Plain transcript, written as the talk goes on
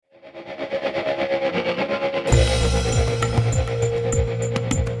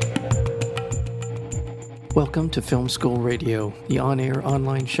Welcome to Film School Radio, the on-air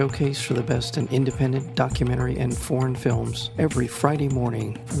online showcase for the best in independent documentary and foreign films, every Friday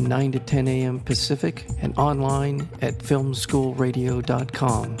morning from 9 to 10 a.m. Pacific and online at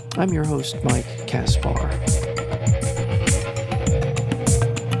filmschoolradio.com. I'm your host, Mike Kaspar.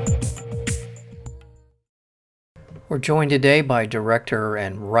 We're joined today by director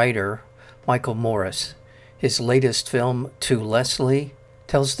and writer Michael Morris. His latest film, To Leslie,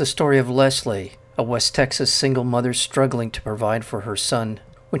 tells the story of Leslie, a West Texas single mother struggling to provide for her son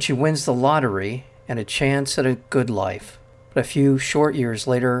when she wins the lottery and a chance at a good life. But a few short years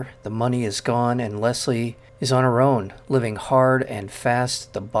later, the money is gone and Leslie is on her own, living hard and fast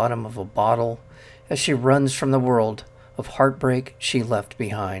at the bottom of a bottle as she runs from the world of heartbreak she left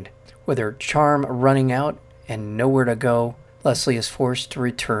behind. With her charm running out and nowhere to go, Leslie is forced to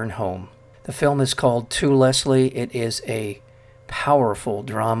return home. The film is called To Leslie. It is a powerful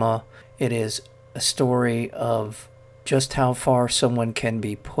drama. It is a story of just how far someone can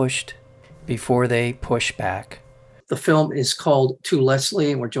be pushed before they push back. The film is called To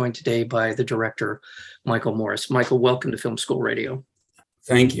Leslie, and we're joined today by the director, Michael Morris. Michael, welcome to Film School Radio.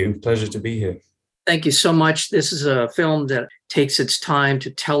 Thank you. Pleasure to be here. Thank you so much. This is a film that takes its time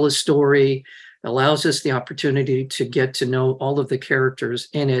to tell a story, allows us the opportunity to get to know all of the characters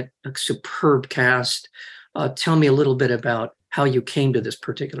in it, a superb cast. Tell me a little bit about how you came to this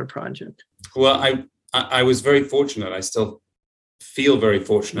particular project. Well, I was very fortunate. I still feel very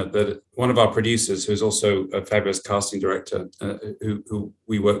fortunate that one of our producers, who's also a fabulous casting director, who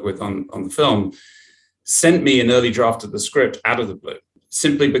we work with on the film, sent me an early draft of the script out of the blue,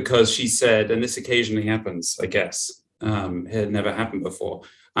 simply because she said, and this occasionally happens, I guess, it had never happened before.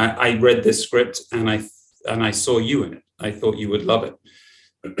 I read this script and I saw you in it. I thought you would love it.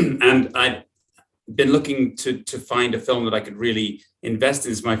 And I'd been looking to find a film that I could really invest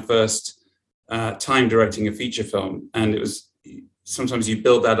in. It's my first time directing a feature film. And it was, sometimes you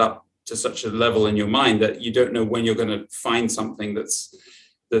build that up to such a level in your mind that you don't know when you're going to find something that's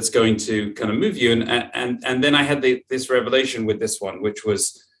going to kind of move you. And then I had this revelation with this one, which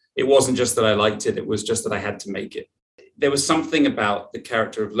was, it wasn't just that I liked it, it was just that I had to make it. There was something about the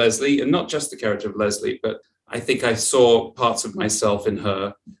character of Leslie, and not just the character of Leslie, but I think I saw parts of myself in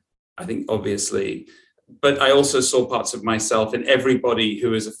her, I think obviously, but I also saw parts of myself in everybody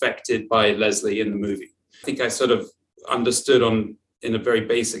who is affected by Leslie in the movie. I think I sort of understood in a very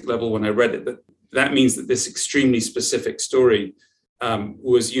basic level when I read it, that means that this extremely specific story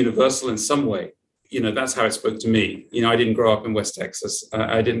was universal in some way. You know, that's how it spoke to me. You know, I didn't grow up in West Texas.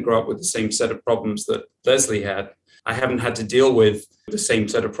 I didn't grow up with the same set of problems that Leslie had. I haven't had to deal with the same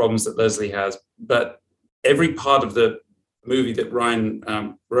set of problems that Leslie has, but every part of the movie that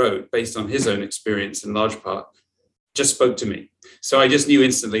Ryan wrote, based on his own experience in large part, just spoke to me. So I just knew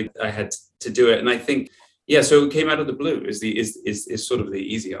instantly I had to do it. And I think, yeah, so it came out of the blue is sort of the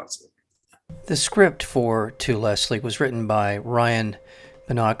easy answer. The script for To Leslie was written by Ryan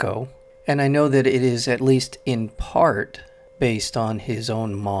Benaco, and I know that it is at least in part based on his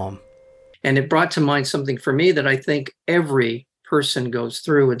own mom. And it brought to mind something for me that I think every person goes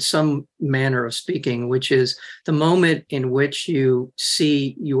through in some manner of speaking, which is the moment in which you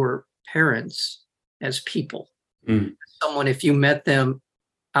see your parents as people. Someone, if you met them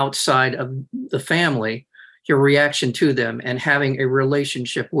outside of the family, your reaction to them and having a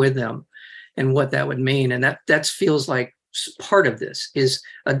relationship with them and what that would mean. And that feels like part of this is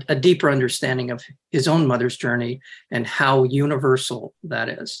a deeper understanding of his own mother's journey and how universal that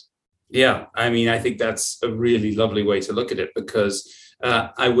is. Yeah, I mean, I think that's a really lovely way to look at it, because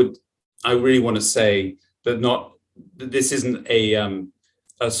I really want to say that this isn't a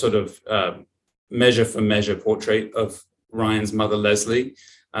sort of measure for measure portrait of Ryan's mother, Leslie.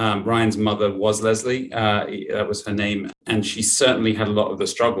 Ryan's mother was Leslie, that was her name, and she certainly had a lot of the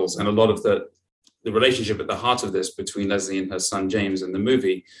struggles and a lot of the relationship at the heart of this between Leslie and her son James in the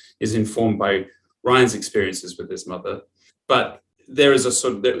movie is informed by Ryan's experiences with his mother. But there is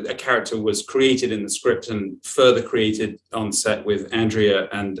a character was created in the script and further created on set with Andrea.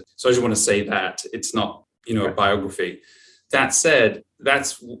 And so I just want to say that it's not, a biography. That said,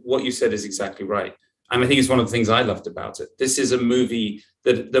 that's what you said is exactly right. And I think it's one of the things I loved about it. This is a movie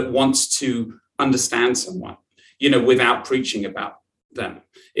that wants to understand someone, without preaching about them.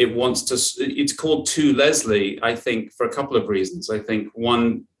 It's called To Leslie, I think, for a couple of reasons. I think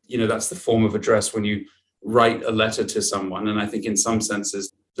one, that's the form of address when you write a letter to someone. And I think in some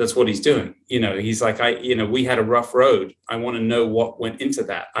senses, that's what he's doing. He's like, we had a rough road. I want to know what went into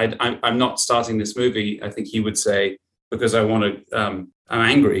that. I'm not starting this movie, I think he would say, because I'm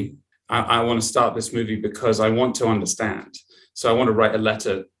angry. I want to start this movie because I want to understand. So I want to write a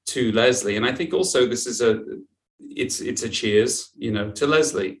letter to Leslie. And I think also this is it's a cheers, to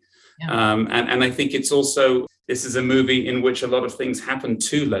Leslie. Yeah. And I think it's also, this is a movie in which a lot of things happen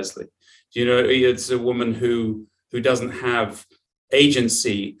to Leslie. It's a woman who doesn't have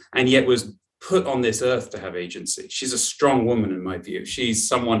agency and yet was put on this earth to have agency. She's a strong woman in my view. She's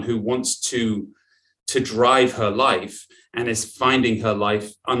someone who wants to drive her life and is finding her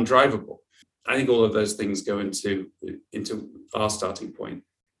life undrivable. I think all of those things go into our starting point.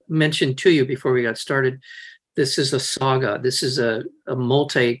 Mentioned to you before we got started, this is a saga. This is a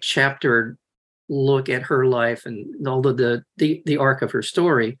multi-chapter look at her life and all of the arc of her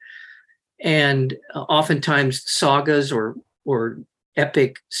story. And oftentimes sagas or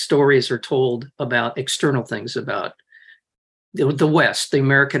epic stories are told about external things, about the West, the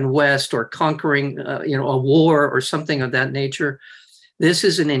American West, or conquering, a war or something of that nature. This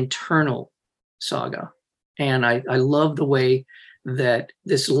is an internal saga. And I love the way that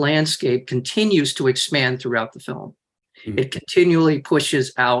this landscape continues to expand throughout the film. Mm-hmm. It continually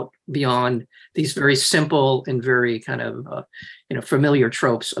pushes out beyond these very simple and very kind of, familiar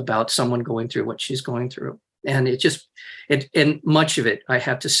tropes about someone going through what she's going through. And and much of it, I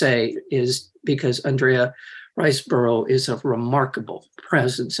have to say, is because Andrea Riseborough is a remarkable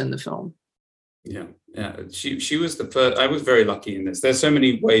presence in the film. Yeah. She was the first. I was very lucky in this. There's so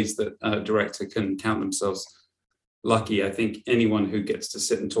many ways that a director can count themselves lucky. I think anyone who gets to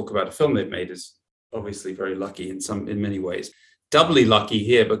sit and talk about a film they've made is obviously very lucky in many ways. Doubly lucky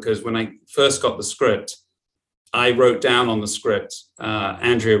here because when I first got the script, I wrote down on the script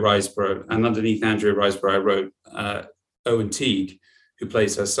Andrea Riseborough, and underneath Andrea Riseborough, I wrote Owen Teague, who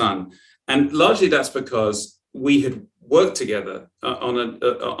plays her son. And largely that's because we had worked together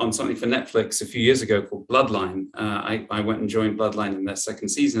on something for Netflix a few years ago called Bloodline. I went and joined Bloodline in their second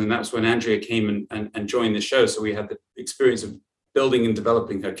season, and that's when Andrea came and joined the show. So we had the experience of building and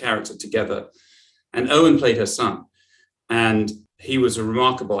developing her character together. And Owen played her son. And he was a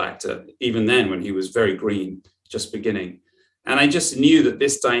remarkable actor, even then when he was very green, just beginning. And I just knew that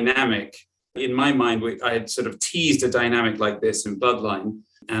this dynamic, in my mind, I had sort of teased a dynamic like this in Bloodline,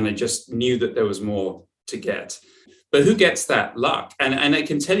 and I just knew that there was more to get. But who gets that luck? And I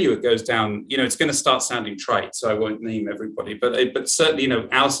can tell you it goes down, it's going to start sounding trite, so I won't name everybody. But certainly,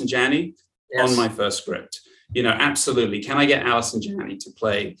 Alison Janney, yes, on my first script. Absolutely. Can I get Alison Janney to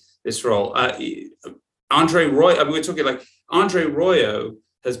play this role? Andre Royo, we're talking like Andre Royo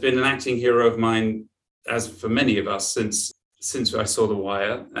has been an acting hero of mine, as for many of us, since I saw The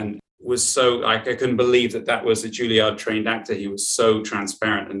Wire, and was so, I couldn't believe that was a Juilliard trained actor. He was so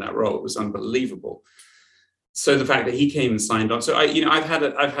transparent in that role. It was unbelievable. So the fact that he came and signed on. So I've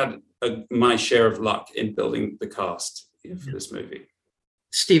had my share of luck in building the cast for this movie.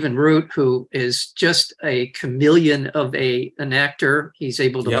 Stephen Root, who is just a chameleon of an actor. He's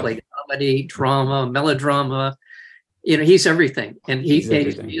able to play comedy, drama, melodrama. He's everything. And he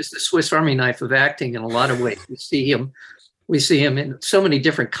is the Swiss Army knife of acting in a lot of ways. We see him in so many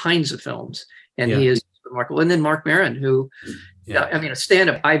different kinds of films, and he is remarkable. And then Marc Maron, who, a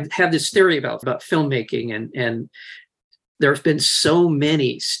stand-up. I have this theory about filmmaking, and there have been so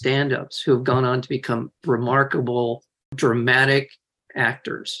many stand-ups who have gone on to become remarkable, dramatic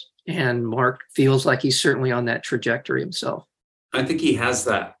actors. And Marc feels like he's certainly on that trajectory himself. I think he has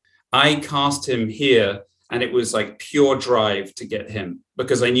that. I cast him here, and it was like pure drive to get him,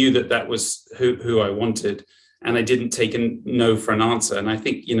 because I knew that was who I wanted. And I didn't take a no for an answer. And I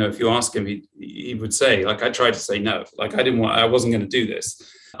think, if you ask him, he would say, like, I tried to say no, like I wasn't going to do this.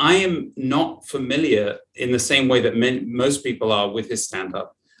 I am not familiar in the same way that most people are with his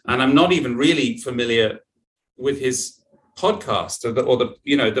stand-up. And I'm not even really familiar with his podcast or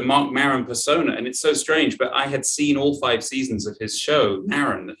the Marc Maron persona. And it's so strange, but I had seen all 5 seasons of his show,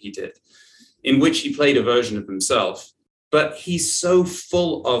 Maron, that he did, in which he played a version of himself. But he's so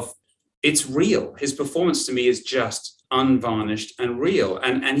full of, it's real. His performance to me is just unvarnished and real.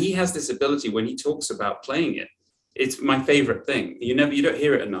 And he has this ability when he talks about playing it. It's my favorite thing. You don't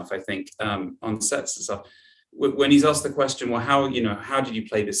hear it enough, I think, on sets and stuff. When he's asked the question, well, how did you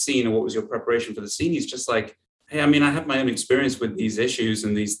play the scene, or what was your preparation for the scene? He's just like, hey, I have my own experience with these issues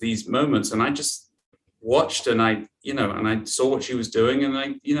and these moments. And I just watched and I saw what she was doing. And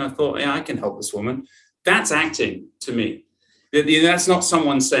I thought, yeah, I can help this woman. That's acting to me. That's not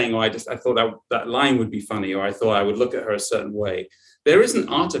someone saying, I thought that line would be funny, or I thought I would look at her a certain way. There is an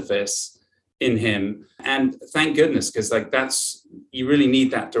artifice in him, and thank goodness, because you really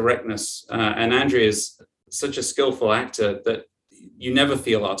need that directness. And Andrea is such a skillful actor that you never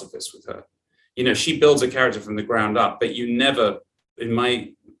feel artifice with her. She builds a character from the ground up, but you never, in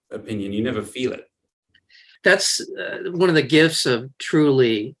my opinion, you never feel it. That's one of the gifts of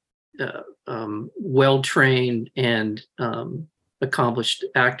truly well-trained and accomplished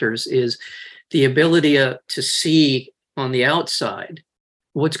actors is the ability to see on the outside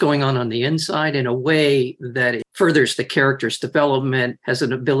what's going on the inside in a way that it furthers the character's development, has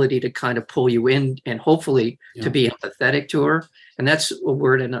an ability to kind of pull you in and hopefully to be empathetic to her. And that's a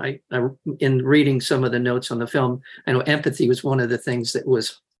word, and I in reading some of the notes on the film, I know empathy was one of the things that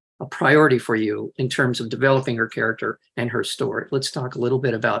was a priority for you in terms of developing her character and her story. Let's talk a little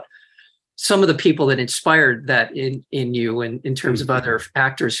bit about some of the people that inspired that in you, and in terms of other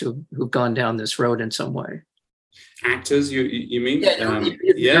actors who've gone down this road in some way. Actors, you mean?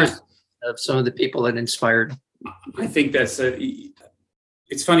 Of some of the people that inspired. I think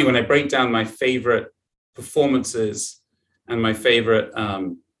it's funny when I break down my favorite performances and my favorite,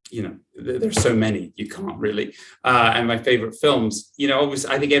 there's so many, you can't really, and my favorite films,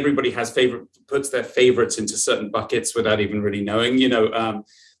 obviously I think everybody puts their favorites into certain buckets without even really knowing,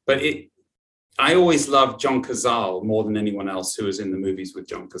 but I always loved John Cazale more than anyone else who was in the movies with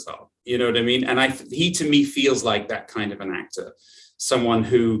John Cazale. You know what I mean? And he to me feels like that kind of an actor, someone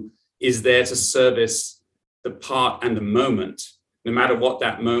who is there to service the part and the moment, no matter what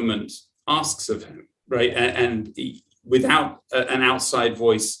that moment asks of him, right? And without an outside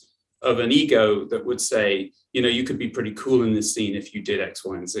voice of an ego that would say, you could be pretty cool in this scene if you did X,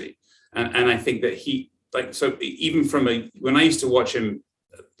 Y, and Z. And I think that even when I used to watch him,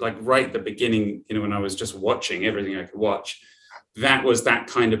 like right at the beginning, when I was just watching everything I could watch, that was that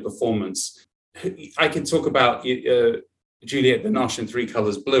kind of performance. I can talk about Juliette Binoche in Three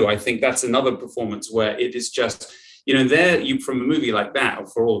Colors Blue. I think that's another performance where it is just, from a movie like that, or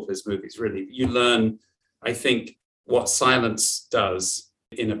for all of his movies, really, you learn, I think, what silence does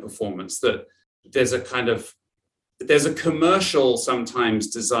in a performance, that there's a commercial sometimes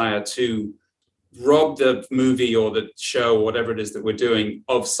desire to rob the movie or the show or whatever it is that we're doing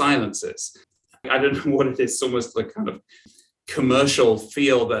of silences. I don't know what it is, almost the kind of commercial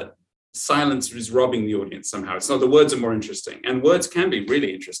feel that silence is robbing the audience somehow. It's not, the words are more interesting, and words can be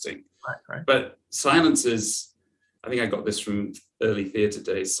really interesting. Right. But silences, I think I got this from early theater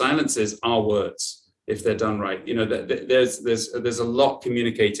days, silences are words if they're done right. There's a lot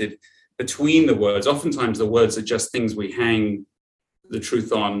communicated between the words. Oftentimes the words are just things we hang the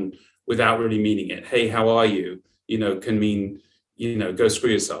truth on without really meaning it. Hey, how are you? Can mean, go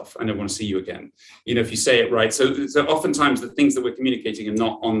screw yourself. I don't want to see you again. If you say it right. So oftentimes the things that we're communicating are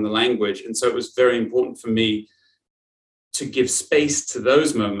not on the language. And so it was very important for me to give space to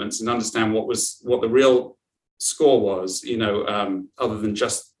those moments and understand what the real score was, other than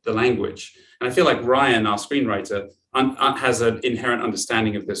just the language. And I feel like Ryan, our screenwriter, has an inherent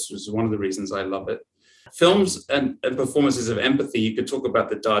understanding of this, which is one of the reasons I love it. Films and performances of empathy, you could talk about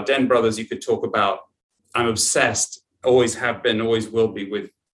the Dardenne brothers, you could talk about, I'm obsessed, always have been, always will be,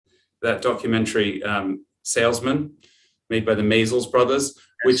 with that documentary Salesman, made by the Maysles brothers,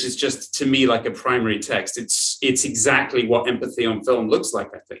 which is just, to me, like a primary text. It's exactly what empathy on film looks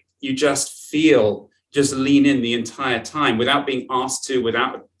like, I think. You just lean in the entire time without being asked to,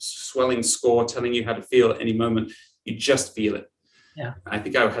 without a swelling score telling you how to feel at any moment. You just feel it. Yeah, I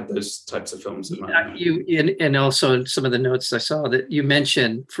think I had those types of films in mind. And also in some of the notes I saw that you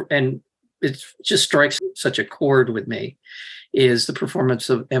mentioned, and it just strikes such a chord with me, is the performance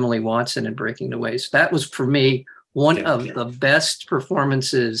of Emily Watson in Breaking the Waves. That was, for me, one of the best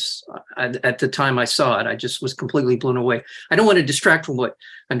performances at the time I saw it. I just was completely blown away. I don't want to distract from what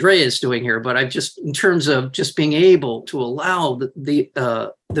Andrea is doing here, but in terms of just being able to allow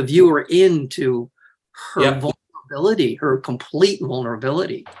the viewer into her vulnerability, her complete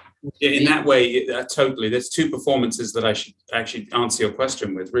vulnerability. In that way, totally. There's two performances that I should actually answer your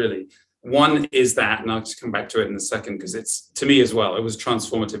question with, really. One is that, and I'll just come back to it in a second, because it's, to me as well, it was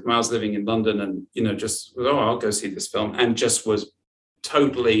transformative. When I was living in London and, I'll go see this film, and just was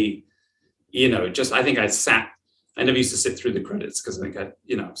totally, I think I never used to sit through the credits because I think I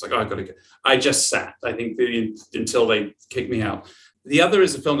was like, I got to go. I just sat, I think, until they kicked me out. The other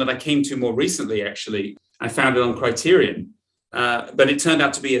is a film that I came to more recently, actually. I found it on Criterion. But it turned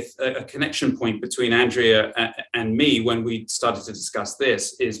out to be a connection point between Andrea and me when we started to discuss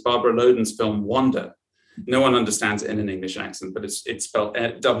this, is Barbara Loden's film Wanda. No one understands it in an English accent, but it's spelled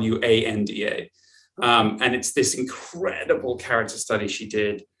Wanda. And it's this incredible character study she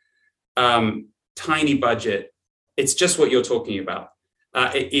did. Tiny budget. It's just what you're talking about.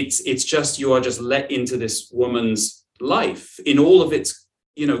 It's just, you are just let into this woman's life in all of its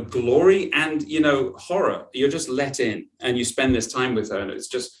glory and, horror. You're just let in and you spend this time with her. And it's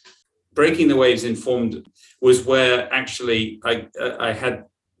just, Breaking the Waves was where actually I had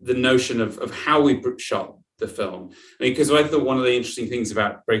the notion of how we shot the film. Because I thought one of the interesting things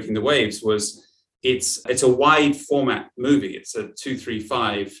about Breaking the Waves was it's a wide format movie. It's a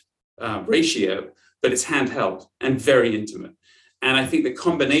 2:3:5 ratio, but it's handheld and very intimate. And I think the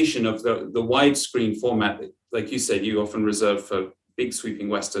combination of the widescreen format that, like you said, you often reserve for big sweeping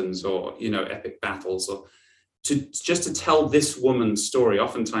westerns or, epic battles, or to tell this woman's story,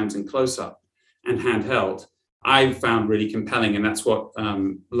 oftentimes in close-up and handheld, I found really compelling. And that's what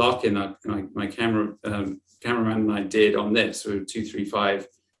Larkin, my cameraman and I did on this, so 2:3:5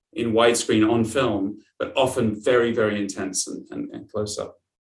 in widescreen on film, but often very, very intense and close-up.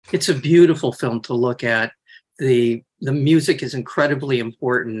 It's a beautiful film to look at. The music is incredibly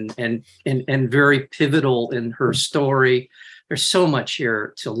important and very pivotal in her story. There's so much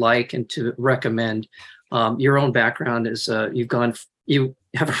here to like and to recommend. Your own background is you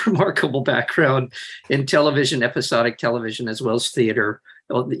have a remarkable background in television, episodic television, as well as theater.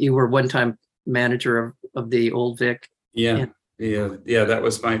 You were one-time manager of the Old Vic. Yeah. That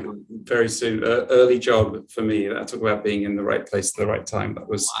was my very soon early job for me. I talk about being in the right place at the right time. That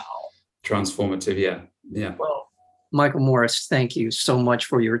was transformative. Yeah. Well, Michael Morris, thank you so much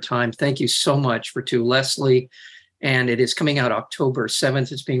for your time. Thank you so much for To Leslie. And it is coming out October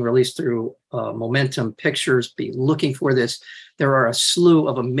 7th. It's being released through Momentum Pictures. Be looking for this. There are a slew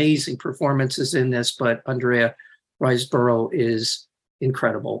of amazing performances in this, but Andrea Riseborough is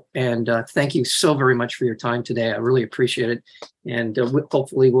incredible. And thank you so very much for your time today. I really appreciate it. And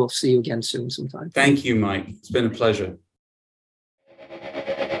hopefully we'll see you again soon sometime. Thank you, Mike. It's been a pleasure.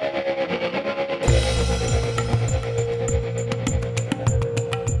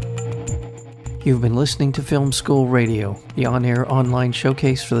 You've been listening to Film School Radio, the on-air online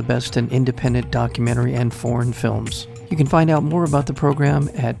showcase for the best in independent documentary and foreign films. You can find out more about the program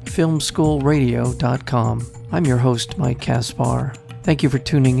at filmschoolradio.com. I'm your host, Mike Kaspar. Thank you for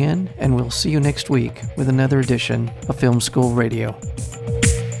tuning in, and we'll see you next week with another edition of Film School Radio.